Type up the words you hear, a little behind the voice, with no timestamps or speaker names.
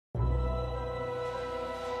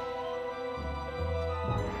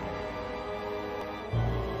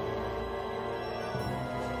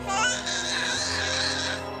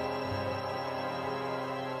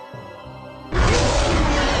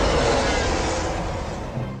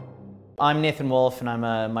I'm Nathan Wolfe, and I'm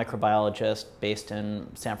a microbiologist based in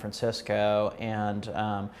San Francisco. And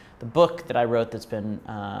the book that I wrote that's been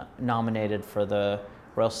nominated for the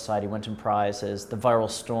Royal Society Winton Prize is The Viral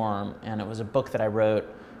Storm. And it was a book that I wrote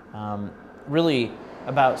really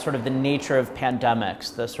about sort of the nature of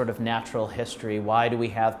pandemics, the sort of natural history. Why do we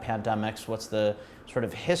have pandemics? What's the sort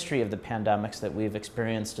of history of the pandemics that we've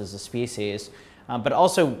experienced as a species? But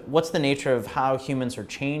also, what's the nature of how humans are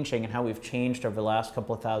changing and how we've changed over the last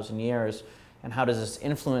couple of thousand years, and how does this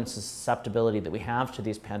influence the susceptibility that we have to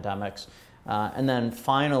these pandemics? And then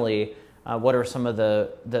finally, what are some of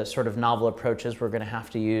the sort of novel approaches we're going to have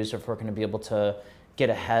to use if we're going to be able to get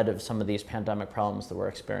ahead of some of these pandemic problems that we're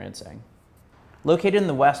experiencing? Located in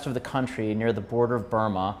the west of the country, near the border of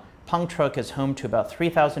Burma, Phang Truc is home to about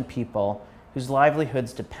 3,000 people whose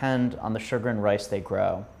livelihoods depend on the sugar and rice they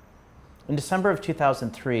grow. In December of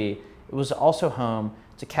 2003, it was also home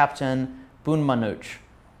to Captain Bun Manuch,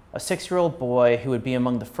 a 6-year-old boy who would be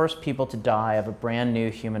among the first people to die of a brand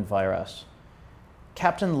new human virus.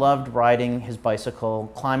 Captain loved riding his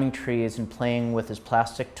bicycle, climbing trees, and playing with his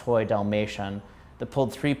plastic toy Dalmatian that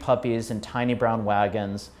pulled 3 puppies in tiny brown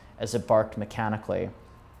wagons as it barked mechanically.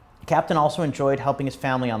 Captain also enjoyed helping his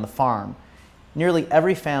family on the farm. Nearly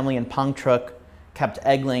every family in Phang Truc kept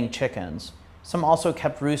egg-laying chickens. Some also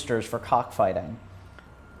kept roosters for cockfighting.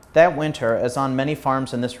 That winter, as on many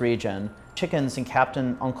farms in this region, chickens in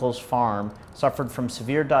Captain Uncle's farm suffered from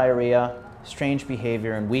severe diarrhea, strange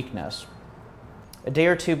behavior, and weakness. A day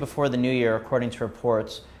or two before the new year, according to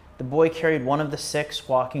reports, the boy carried one of the 6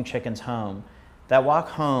 walking chickens home. That walk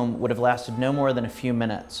home would have lasted no more than a few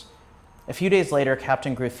minutes. A few days later,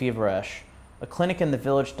 Captain grew feverish. A clinic in the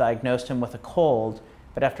village diagnosed him with a cold,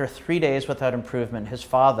 but after 3 days without improvement, his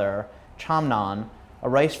father, Chamnan, a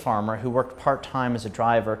rice farmer who worked part-time as a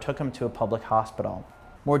driver, took him to a public hospital.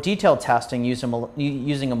 More detailed testing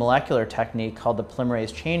using a molecular technique called the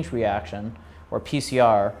polymerase chain reaction, or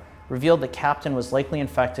PCR, revealed that Captain was likely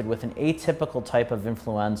infected with an atypical type of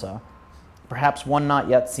influenza, perhaps one not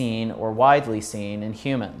yet seen or widely seen in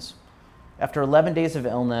humans. After 11 days of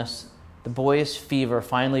illness, the boy's fever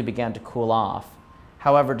finally began to cool off.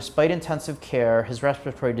 However, despite intensive care, his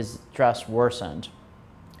respiratory distress worsened.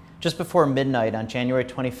 Just before midnight on January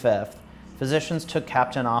 25th, physicians took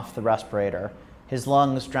Captain off the respirator, his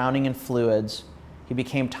lungs drowning in fluids. He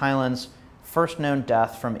became Thailand's first known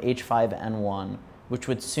death from H5N1, which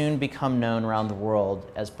would soon become known around the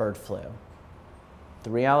world as bird flu.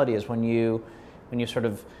 The reality is when you sort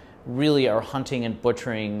of really are hunting and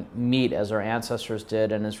butchering meat as our ancestors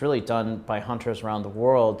did, and is really done by hunters around the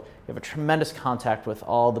world, you have a tremendous contact with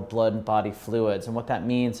all the blood and body fluids. And what that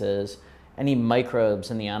means is any microbes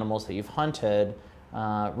in the animals that you've hunted,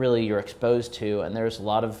 really you're exposed to, and there's a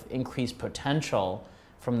lot of increased potential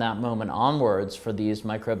from that moment onwards for these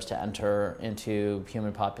microbes to enter into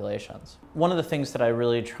human populations. One of the things that I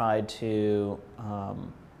really tried to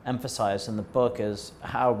emphasize in the book is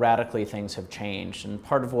how radically things have changed. And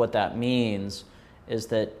part of what that means is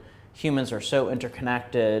that humans are so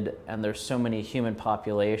interconnected and there's so many human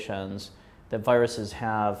populations that viruses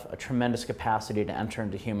have a tremendous capacity to enter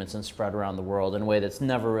into humans and spread around the world in a way that's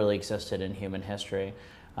never really existed in human history.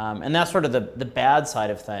 And that's sort of the bad side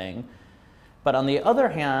of thing. But on the other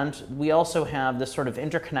hand, we also have this sort of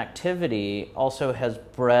interconnectivity also has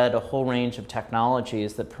bred a whole range of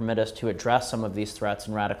technologies that permit us to address some of these threats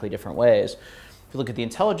in radically different ways. If you look at the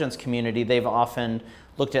intelligence community, they've often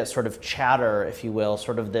looked at sort of chatter, if you will,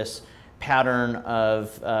 sort of this pattern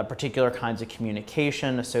of particular kinds of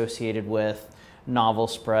communication associated with novel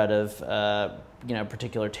spread of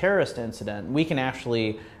particular terrorist incident. We can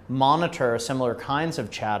actually monitor similar kinds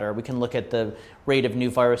of chatter. We can look at the rate of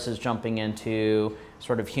new viruses jumping into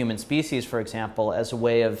sort of human species, for example, as a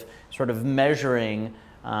way of sort of measuring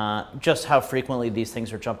just how frequently these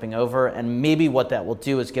things are jumping over, and maybe what that will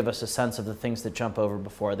do is give us a sense of the things that jump over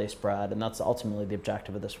before they spread, and that's ultimately the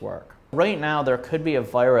objective of this work. Right now, there could be a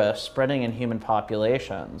virus spreading in human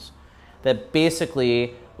populations that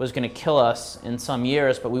basically was going to kill us in some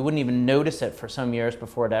years, but we wouldn't even notice it for some years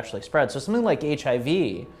before it actually spread. So something like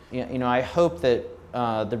HIV, I hope that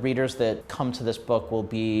the readers that come to this book will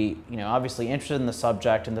be, obviously interested in the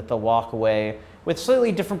subject, and that they'll walk away with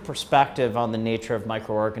slightly different perspective on the nature of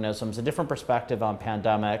microorganisms, a different perspective on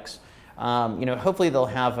pandemics. Hopefully they'll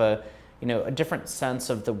have a different sense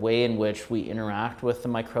of the way in which we interact with the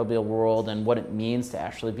microbial world and what it means to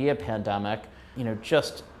actually be a pandemic.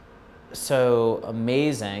 Just so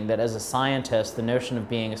amazing that as a scientist, the notion of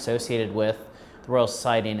being associated with the Royal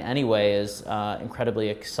Society in any way is incredibly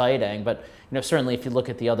exciting. But certainly if you look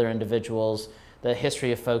at the other individuals the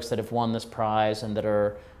history of folks that have won this prize and that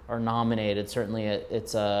are nominated, certainly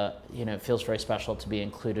it feels very special to be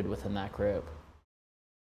included within that group.